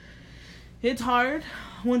it's hard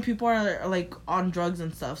when people are, like, on drugs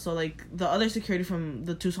and stuff. So, like, the other security from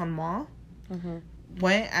the Tucson Mall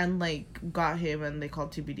went and, like, got him, and they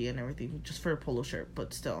called TBD and everything, just for a polo shirt,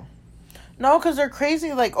 but still. No, because they're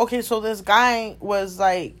crazy. Like, okay, so this guy was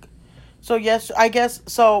like... So, yes, I guess...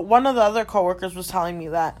 So, one of the other coworkers was telling me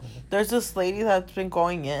that there's this lady that's been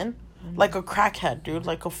going in, like a crackhead, dude.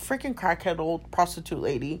 Like a freaking crackhead old prostitute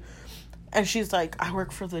lady. And she's like, I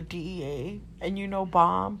work for the DEA. And you know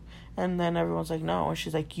Bob? And then everyone's like, no. And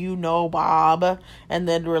she's like, you know Bob? And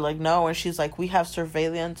then we're like, no. And she's like, we have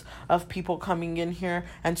surveillance of people coming in here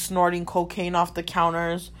and snorting cocaine off the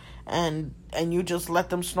counters. And you just let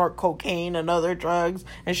them snort cocaine and other drugs.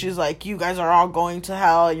 And she's like, you guys are all going to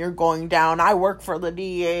hell and you're going down. I work for the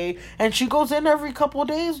DEA. And she goes in every couple of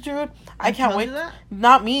days, dude. I can't wait.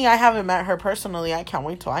 Not me. I haven't met her personally. I can't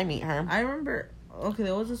wait till I meet her. I remember, okay,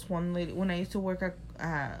 there was this one lady, when I used to work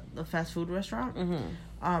at the fast food restaurant,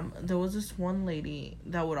 there was this one lady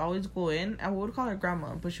that would always go in, and we would call her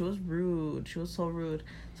grandma, but she was rude. She was so rude.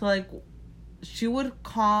 So, like, she would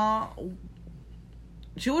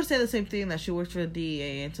say the same thing, that she works for the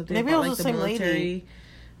DEA and something Maybe about, it was like, the the same military lady.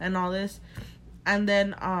 And all this. And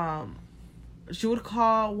then she would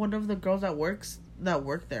call one of the girls that work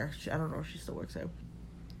there. I don't know if she still works there.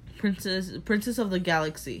 Princess of the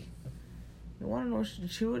Galaxy. You want to know?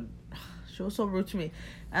 She was so rude to me.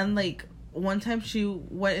 And, like, one time she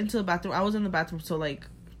went into the bathroom. I was in the bathroom, so, like,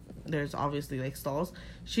 there's obviously, like, stalls.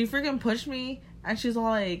 She freaking pushed me, and she's all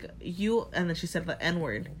like, you, and then she said the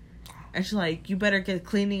N-word. And she's like, you better get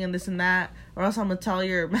cleaning and this and that, or else I'm going to tell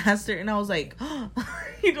your master. And I was like,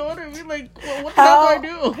 you know what I mean? Like, well, what the hell do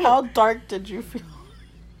I do? How dark did you feel?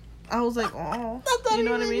 I was like, oh. That's not you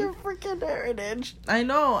know even what I mean? your freaking heritage. I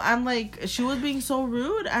know. I'm like, she was being so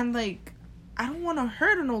rude. And, like, I don't want to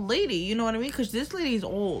hurt an old lady. You know what I mean? Because this lady's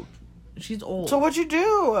old. She's old. So what'd you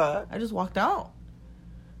do? I just walked out.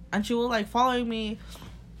 And she was, like, following me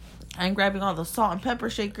and grabbing all the salt and pepper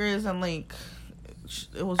shakers and, like...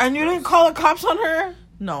 It was and you didn't call the cops on her?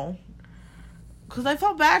 No. Because I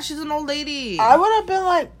felt bad. She's an old lady. I would have been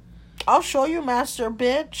like, I'll show you, master,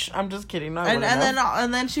 bitch. I'm just kidding. No,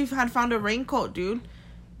 and then she had found a raincoat, dude.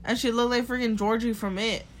 And she looked like freaking Georgie from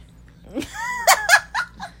It.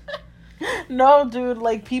 No, dude.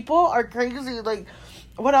 Like, people are crazy. Like,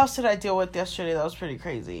 what else did I deal with yesterday that was pretty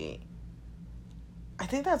crazy? I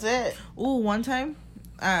think that's it. Ooh, one time,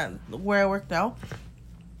 where I work now,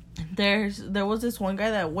 there was this one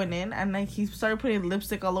guy that went in, and, like, he started putting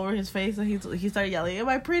lipstick all over his face, and he started yelling, am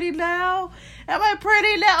I pretty now? Am I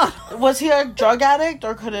pretty now? Was he a drug addict,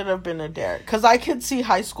 or could it have been a dare? Because I could see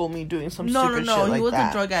high school me doing some stupid shit like that. No, he was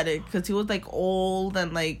a drug addict, because he was, like, old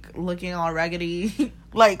and, like, looking all raggedy.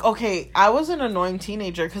 Like, okay, I was an annoying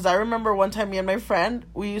teenager, because I remember one time me and my friend,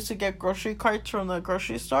 we used to get grocery carts from the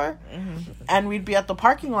grocery store, and we'd be at the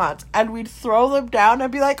parking lots, and we'd throw them down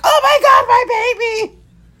and be like, oh my god, my baby!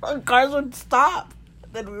 And cars would stop.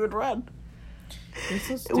 Then we would run.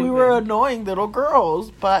 So we were annoying little girls,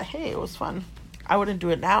 but hey, it was fun. I wouldn't do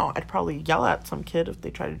it now. I'd probably yell at some kid if they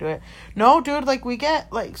try to do it. No, dude, like, we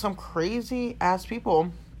get, like, some crazy ass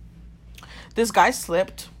people. This guy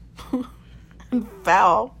slipped and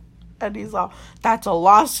fell. And he's all, that's a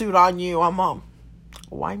lawsuit on you. I'm all,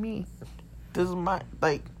 why me? This is my,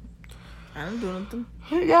 like. I don't do nothing.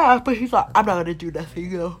 Yeah, but he's like, I'm not going to do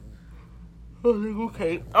nothing, though. I was like,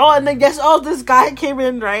 okay. Oh, and then this guy came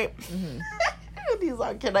in, right? Mm-hmm. And he's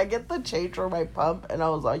like, can I get the change for my pump? And I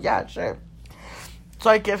was like, yeah, sure. So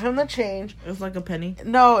I give him the change. It was like a penny?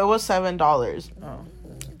 No, it was $7. Oh.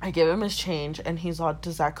 I give him his change, and he's like,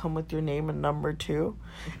 does that come with your name and number, too?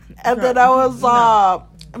 And then I was,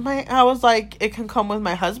 I was like, it can come with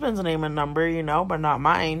my husband's name and number, you know, but not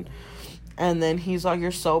mine. And then he's like,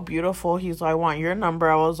 you're so beautiful. He's like, I want your number.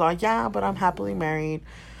 I was like, yeah, but I'm happily married.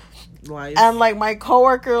 Lies. And, like, my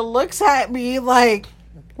coworker looks at me, like,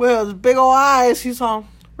 with his big old eyes. He's all,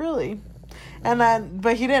 really?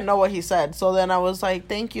 But he didn't know what he said. So then I was like,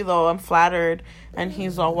 thank you, though. I'm flattered. And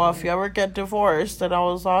he's all, well, if you ever get divorced. And I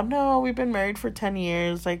was all, no, we've been married for 10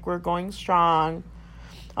 years. Like, we're going strong.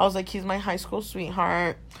 I was like, he's my high school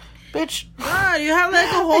sweetheart. Bitch. Ah, you have like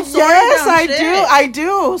a whole story. Yes, I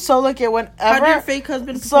do. So look at whenever. How did your fake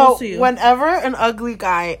husband propose to you? Whenever an ugly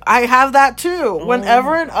guy, I have that too. Oh.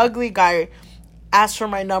 Whenever an ugly guy asks for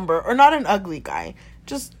my number, or not an ugly guy,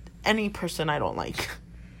 just any person I don't like.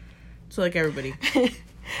 So like everybody.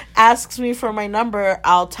 Asks me for my number,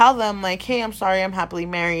 I'll tell them like, hey, I'm sorry, I'm happily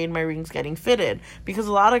married, my ring's getting fitted. Because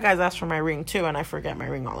a lot of guys ask for my ring too, and I forget my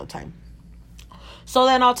ring all the time. So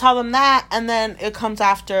then I'll tell them that, and then it comes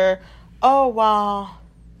after, oh, well,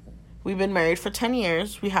 we've been married for 10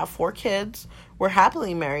 years. We have 4 kids. We're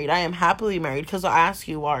happily married. I am happily married. Because I'll ask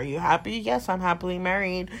you, well, are you happy? Yes, I'm happily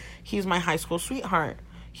married. He's my high school sweetheart.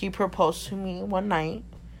 He proposed to me one night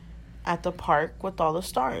at the park with all the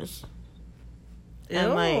stars. Ew.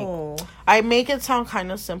 And, like, I make it sound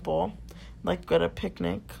kind of simple. Like, at a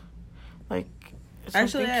picnic. Like,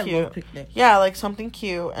 something actually, I love picnic. Yeah, like something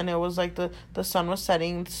cute, and it was like the sun was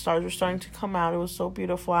setting, the stars were starting to come out. It was so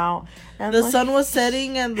beautiful out, and the like, sun was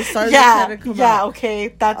setting and the stars were starting to come out. Yeah, okay,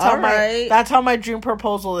 that's All how my dream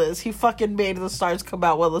proposal is. He fucking made the stars come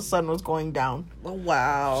out while the sun was going down. Oh,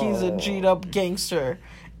 wow, he's a G'd up gangster,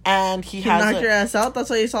 and he knocked your ass out.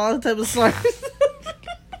 That's why you saw all the type of stars.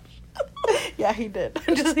 Yeah, he did.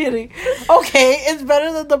 I'm just kidding. Okay, it's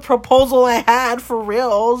better than the proposal I had for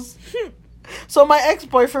reals. So my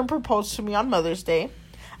ex-boyfriend proposed to me on Mother's Day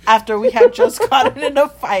after we had just gotten in a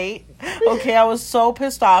fight. Okay, I was so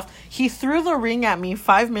pissed off. He threw the ring at me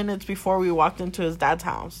 5 minutes before we walked into his dad's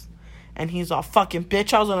house. And he's all, fucking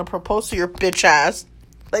bitch, I was going to propose to your bitch ass.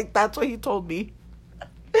 Like, that's what he told me.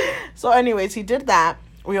 So anyways, he did that.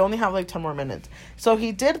 We only have like 10 more minutes. So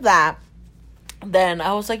he did that. Then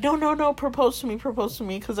I was like, no, propose to me,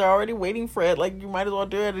 because they're already waiting for it. Like, you might as well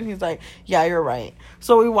do it. And he's like, yeah, you're right.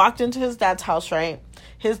 So we walked into his dad's house, right?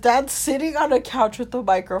 His dad's sitting on a couch with the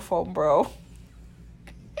microphone, bro.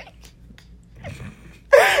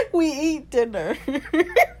 We eat dinner.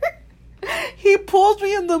 He pulls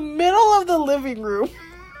me in the middle of the living room.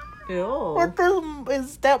 Ew. With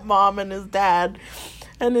his stepmom and his dad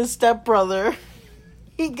and his stepbrother.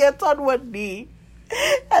 He gets on one knee.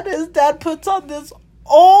 And his dad puts on this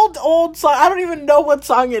old song. I don't even know what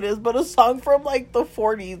song it is, but a song from like the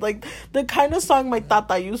 40s. Like the kind of song my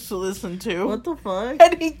tata used to listen to. What the fuck?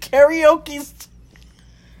 And he karaoke's.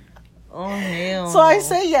 Oh, hell. So I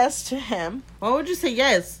say yes to him. Why would you say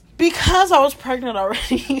yes? Because I was pregnant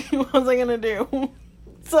already. What was I going to do?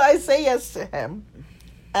 So I say yes to him.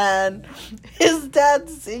 And his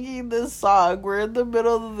dad's singing this song. We're in the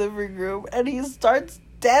middle of the living room. And he starts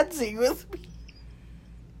dancing with me.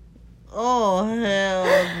 Oh, hell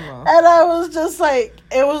no. And I was just like,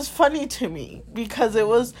 it was funny to me because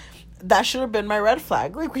that should have been my red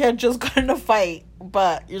flag. Like, we had just gotten in a fight,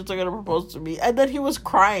 but you're still going to propose to me. And then he was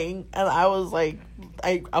crying, and I was like,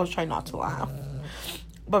 I was trying not to laugh.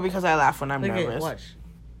 But because I laugh when I'm nervous. Watch.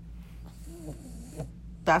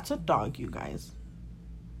 That's a dog, you guys.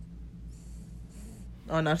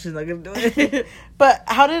 Oh, no, she's not going to do it. But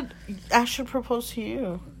how did Ashley propose to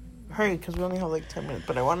you? Hurry, because we only have like 10 minutes,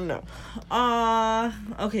 but I want to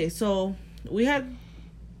know. Okay, so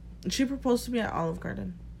she proposed to me at Olive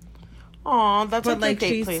Garden. Aw, that's a good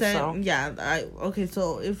date place, though. Yeah, okay,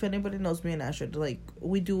 so if anybody knows me and Astrid, like,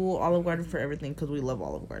 we do Olive Garden for everything because we love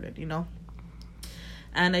Olive Garden, you know?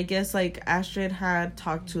 And I guess, like, Astrid had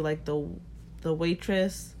talked to, like, the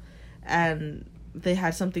waitress, and they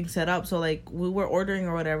had something set up, so, like, we were ordering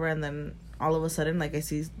or whatever, and then all of a sudden, like, I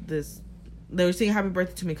see this. They were saying happy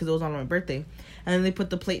birthday to me because it was on my birthday. And then they put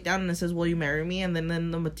the plate down and it says, will you marry me? And then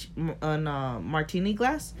in the martini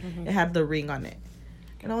glass, it had the ring on it.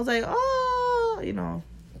 And I was like, oh, you know,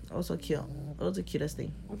 That was so cute. That was the cutest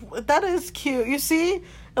thing. That is cute. You see?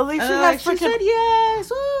 At least you And had she freaking... said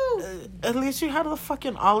yes. Woo! At least you had the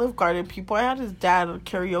fucking Olive Garden people. I had his dad a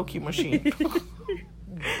karaoke machine.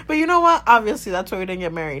 But you know what? Obviously, that's why we didn't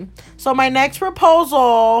get married. So my next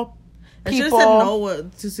proposal, I should have people... said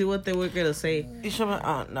no to see what they were gonna say. You should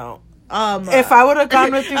have... no. If I would have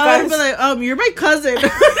gone with you I would guys... have been like, you're my cousin.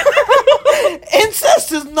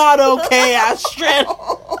 Incest is not okay, Astrid.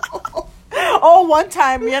 Oh, one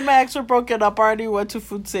time, me and my ex were broken up. I already went to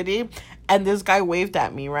Food City, and this guy waved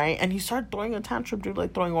at me, right? And he started throwing a tantrum, dude,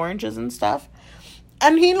 like throwing oranges and stuff.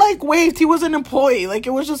 And he, like, waved. He was an employee. Like,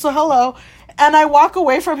 it was just a hello. And I walk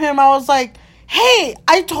away from him. I was like, hey,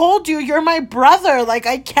 I told you you're my brother. Like,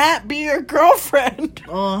 I can't be your girlfriend.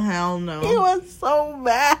 Oh, hell no. He was so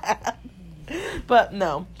mad. But,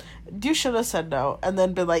 no. You should have said no. And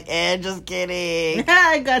then been like, just kidding.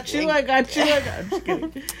 I got you. Just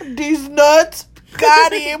kidding. These nuts.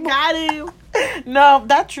 Got him. Got him. No,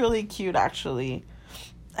 that's really cute, actually.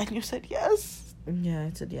 And you said yes. Yeah,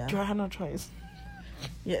 I said yeah. I had no choice.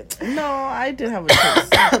 Yeah. No, I did have a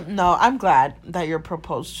choice. No, I'm glad that you're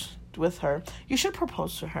proposed with her. You should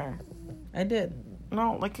propose to her. I did.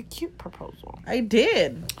 No, like a cute proposal. I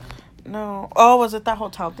did. No. Oh, was it that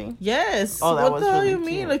hotel thing? Yes. Oh, that what was the hell really you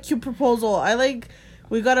mean? cute. A cute proposal.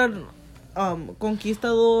 We got a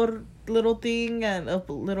conquistador little thing and a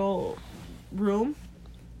little room.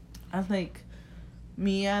 And like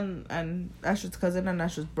me and Ash's cousin and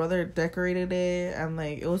Ash's brother decorated it, and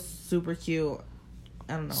like it was super cute.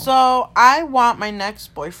 I don't know. So I want my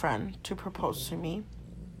next boyfriend to propose to me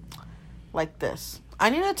like this. I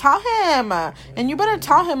need to tell him, and you better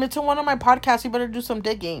tell him. It's in one of my podcasts. You better do some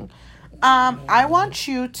digging. I want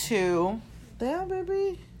you to Damn,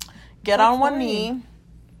 baby. get That's on one funny. knee.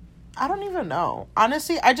 I don't even know.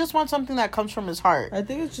 Honestly, I just want something that comes from his heart. I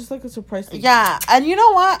think it's just like a surprise thing. Yeah, and you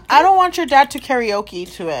know what? I don't want your dad to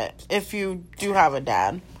karaoke to it if you do have a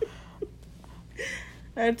dad.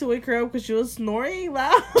 I had to wake her up because she was snoring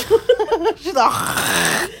loud. She's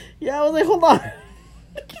like, Yeah, I was like, hold on.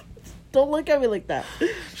 Don't look at me like that.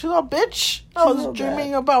 she's like, bitch, I was so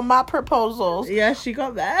dreaming bad. about my proposals. Yeah, she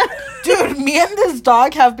got mad. Dude, me and this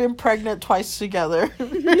dog have been pregnant twice together.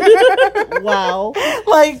 Wow.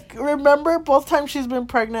 Like, remember, both times she's been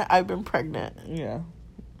pregnant, I've been pregnant. Yeah.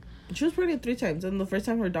 She was pregnant 3 times, and the first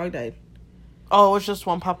time her dog died. Oh, it was just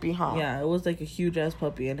one puppy, huh? Yeah, it was like a huge ass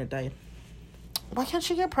puppy, and it died. Why can't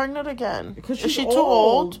she get pregnant again? Because Is she's she too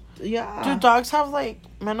old? Yeah. Do dogs have, like,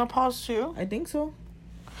 menopause too? I think so.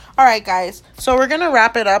 All right, guys. So we're going to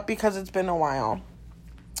wrap it up because it's been a while.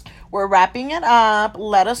 We're wrapping it up.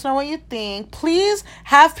 Let us know what you think. Please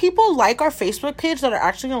have people like our Facebook page that are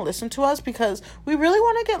actually going to listen to us because we really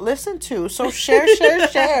want to get listened to. So share.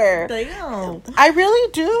 Damn. I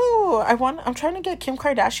really do. I'm trying to get Kim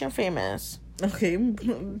Kardashian famous. Okay.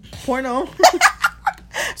 Porno.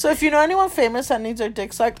 So if you know anyone famous that needs their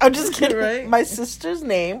dick sucked, I'm just kidding. Right? My sister's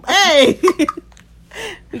name. Hey.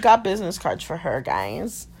 We got business cards for her,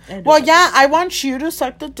 guys. Well, yeah, I want you to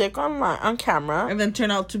suck the dick on camera. And then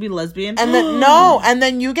turn out to be lesbian. And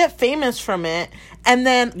then you get famous from it, and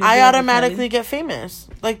then You I get automatically Kelly? get famous,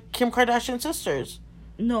 like Kim Kardashian sisters.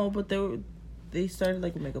 No, but they started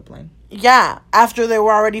like a makeup line. Yeah, after they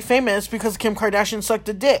were already famous because Kim Kardashian sucked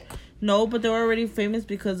a dick No, but they were already famous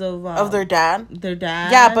because of their dad. Their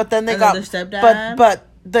dad. Yeah, but then they and got their stepdad.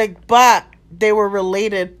 but they were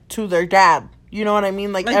related to their dad. You know what I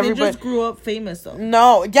mean? Like everybody they just grew up famous though.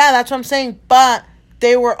 No, yeah, that's what I'm saying. But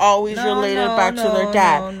they were always related back to their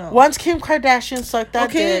dad. No. Once Kim Kardashian sucked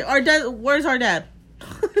that dick. Our dad. Where's our dad?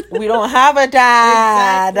 We don't have a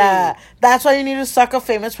dad. Exactly. That's why you need to suck a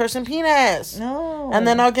famous person penis. No. And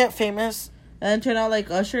then I'll get famous And then turn out like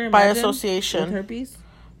Usher by Imagine association. with herpes.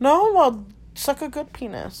 No, well, suck a good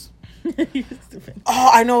penis. You're stupid. Oh,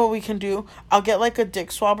 I know what we can do. I'll get like a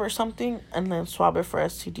dick swab or something and then swab it for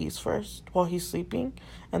STDs first while he's sleeping.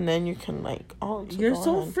 And then you can like, You're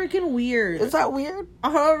so freaking weird. Is that weird?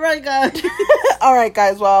 Oh my god. All right,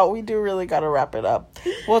 guys. Well, we do really got to wrap it up.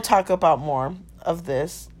 We'll talk about more of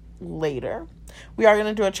this later. We are going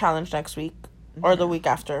to do a challenge next week or the week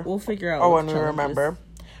after. We'll figure out. Or when we remember.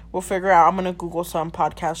 We'll figure out. I'm going to Google some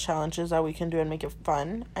podcast challenges that we can do and make it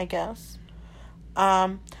fun, I guess.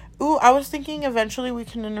 I was thinking eventually we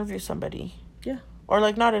can interview somebody. Yeah. Or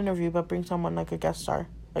like not interview, but bring someone like a guest star.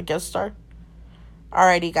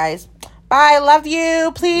 Alrighty, guys. Bye. Love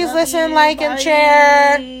you. Please listen, like, and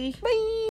share. Bye.